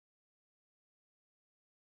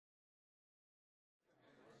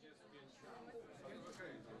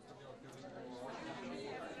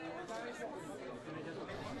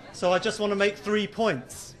So I just want to make 3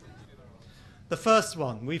 points. The first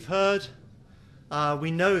one, we've heard,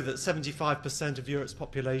 we know that 75% of Europe's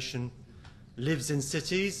population lives in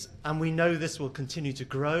cities, and we know this will continue to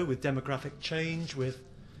grow with demographic change, with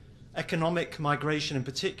economic migration in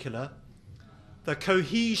particular. The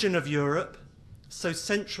cohesion of Europe, so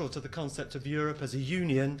central to the concept of Europe as a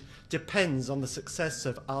union, depends on the success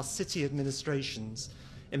of our city administrations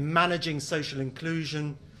in managing social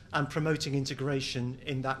inclusion and promoting integration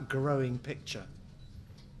in that growing picture.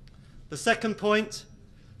 The second point,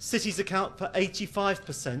 cities account for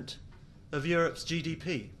 85% of Europe's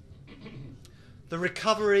GDP. The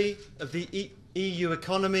recovery of the EU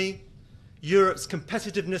economy, Europe's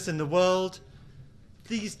competitiveness in the world,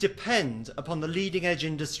 these depend upon the leading edge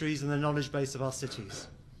industries and the knowledge base of our cities.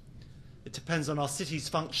 It depends on our cities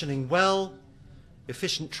functioning well,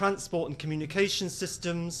 efficient transport and communication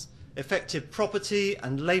systems, effective property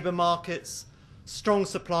and labour markets, strong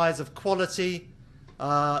supplies of quality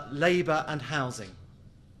labour and housing.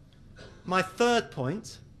 My third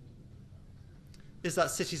point is that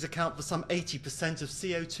cities account for some 80% of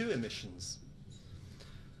CO2 emissions.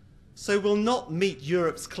 So we'll not meet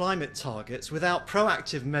Europe's climate targets without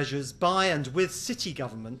proactive measures by and with city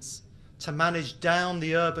governments to manage down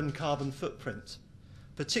the urban carbon footprint,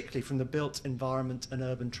 particularly from the built environment and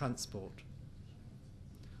urban transport.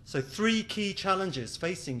 So 3 key challenges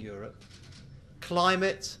facing Europe: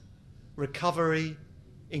 climate, recovery,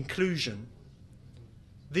 inclusion.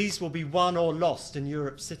 These will be won or lost in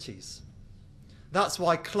Europe's cities. That's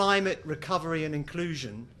why climate, recovery and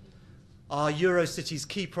inclusion are Eurocities'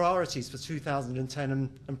 key priorities for 2010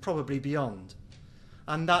 and probably beyond.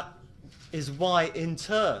 And that is why, in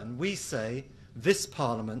turn, we say this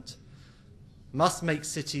Parliament must make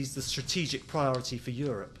cities the strategic priority for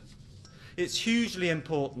Europe. It's hugely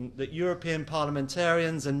important that European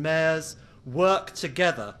parliamentarians and mayors work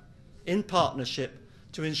together in partnership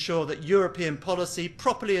to ensure that European policy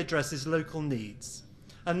properly addresses local needs,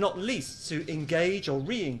 and not least to engage or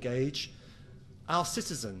re-engage our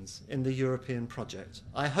citizens in the European project.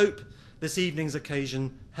 I hope this evening's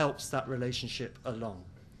occasion helps that relationship along.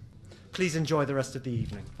 Please enjoy the rest of the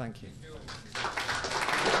evening. Thank you.